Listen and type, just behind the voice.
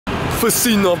First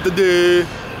scene of the day.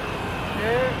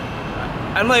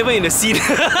 I'm not even in the scene.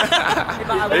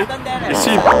 Wow,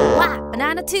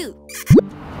 banana too.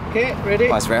 Okay, ready?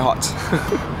 Oh, it's very hot.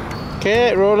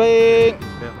 Okay, rolling.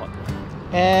 Very hot.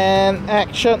 And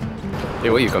action. Hey,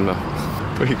 where you come now?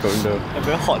 Where you come now? I'm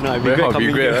very hot now. I Very hot, coming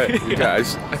regret, here. right?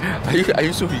 Regret. I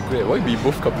used to regret. Why we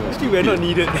both come now? Actually, we're not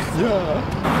needed. Yeah.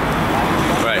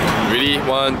 Right, ready?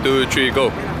 1, 2, 3,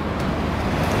 go.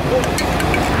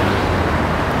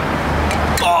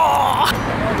 Oh!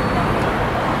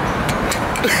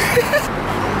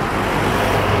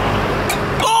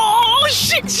 Oh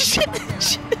shit!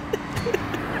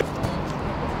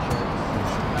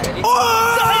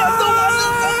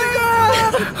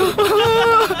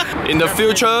 In the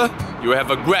future, you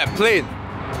have a Grab plane.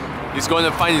 He's going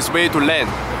to find his way to land.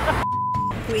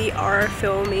 We are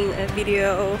filming a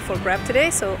video for Grab today,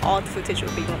 so all the footage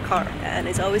will be in the car. And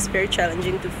it's always very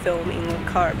challenging to film in a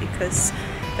car because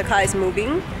the car is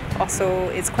moving. Also,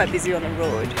 it's quite busy on the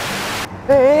road.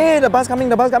 Hey, the bus coming,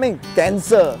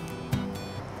 Cancel.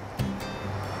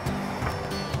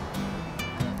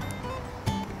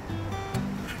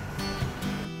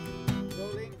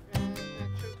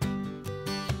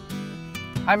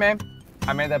 Hi ma'am,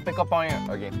 I'm at the pickup point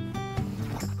again.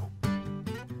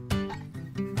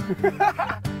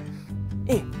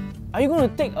 Hey, are you going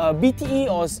to take a BTE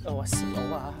or what?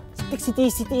 Take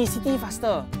city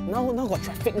faster. Now got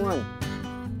traffic one.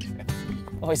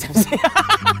 Oh, it's MC.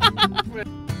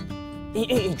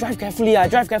 Hey, drive carefully,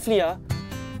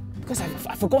 because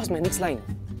I forgot what's my next line.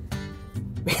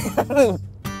 No.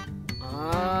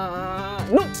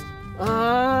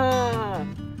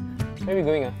 Where are we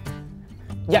going?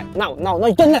 Yeah, now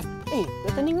you turn left. Hey,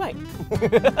 you're turning right.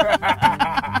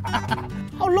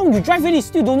 How long you drive already?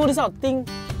 Still don't know this sort of thing.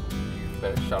 You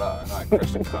better shut up, now I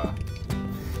crashed the car.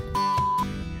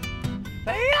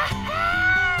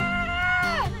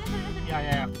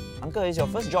 Yeah. Uncle, it's your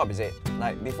first job, is it?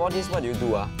 Like, before this, what do you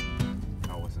do? I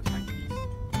was a cyclist.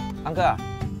 Uncle,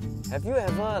 have you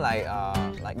ever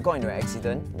like got into an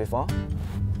accident before?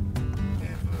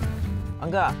 Never.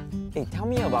 Uncle, hey, tell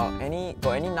me about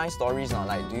got any nice stories now?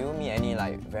 Like, do you meet any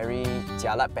like very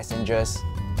jialat passengers?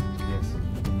 Yes.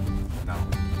 Now.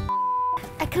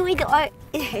 I can't wait to order.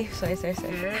 Sorry. I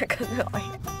can't wait to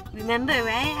order. Remember,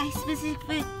 right? I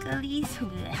specifically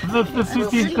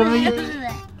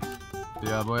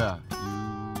Yeah, boy, you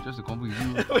just a conflict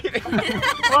with you.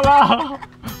 Wow,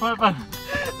 what happened?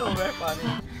 No, very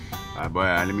funny. Boy,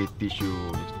 let me teach you.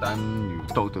 Next time you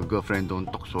talk to a girlfriend, don't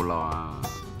talk so loud.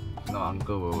 No,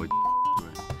 uncle will.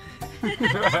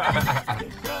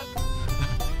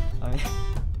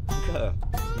 Uncle,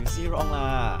 you see wrong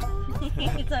lah.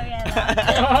 Sorry,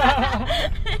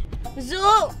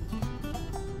 Zoo!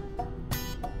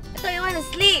 I thought you want to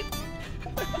sleep.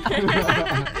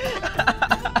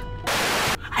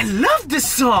 I love this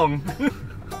song!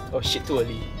 Oh shit, too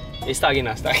early. Hey, start again.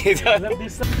 I love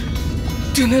this song.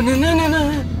 And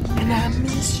I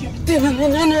miss you. And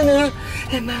I miss you.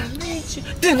 And I miss you.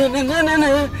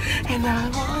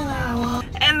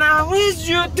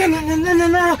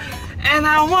 And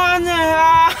I wanna.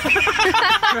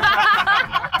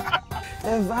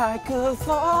 If I could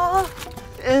fall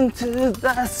into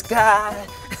the sky.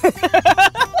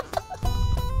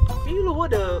 Can you lower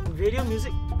the radio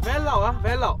music? Very loud,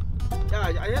 very loud. Yeah.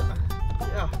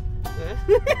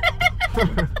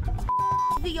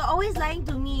 You're always lying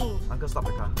to me. Uncle, stop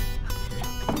the car.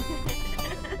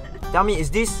 Tell me, is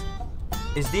this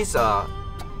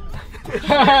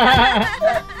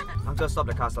Uncle, stop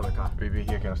the car. Baby,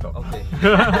 here cannot stop. Okay.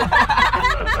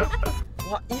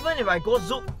 What, even if I go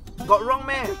zouk, got wrong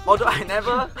man? Although I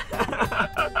never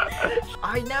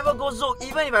go zouk.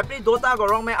 Even if I play Dota, got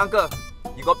wrong man? Uncle,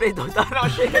 you got play Dota now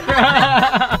shit?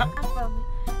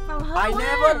 From her I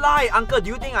never lie. Uncle, do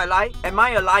you think I lie? Am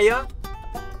I a liar?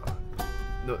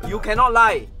 No, You cannot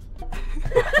lie.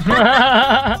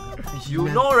 You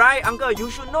know, right? Uncle, you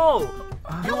should know.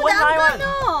 You won't lie one.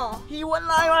 No. He won't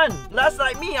lie one. That's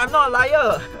like me, I'm not a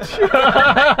liar.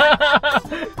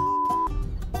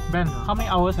 Ben, how many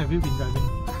hours have you been driving?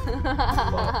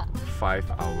 about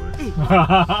 5 hours.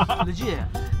 Legit?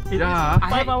 Yeah.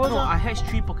 5 hours? I hatched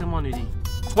 3 Pokemon already.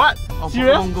 What? Oh,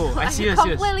 Serious? Pokemon Go. I serious.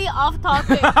 Completely off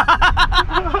topic.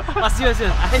 Serious. I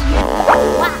hatched 3.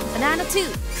 Wow, banana too.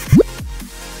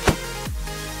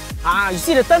 You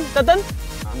see the turn?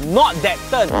 Not that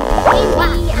turn. Wow,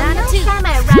 banana too. Time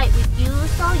I ride with you,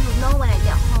 so you know when I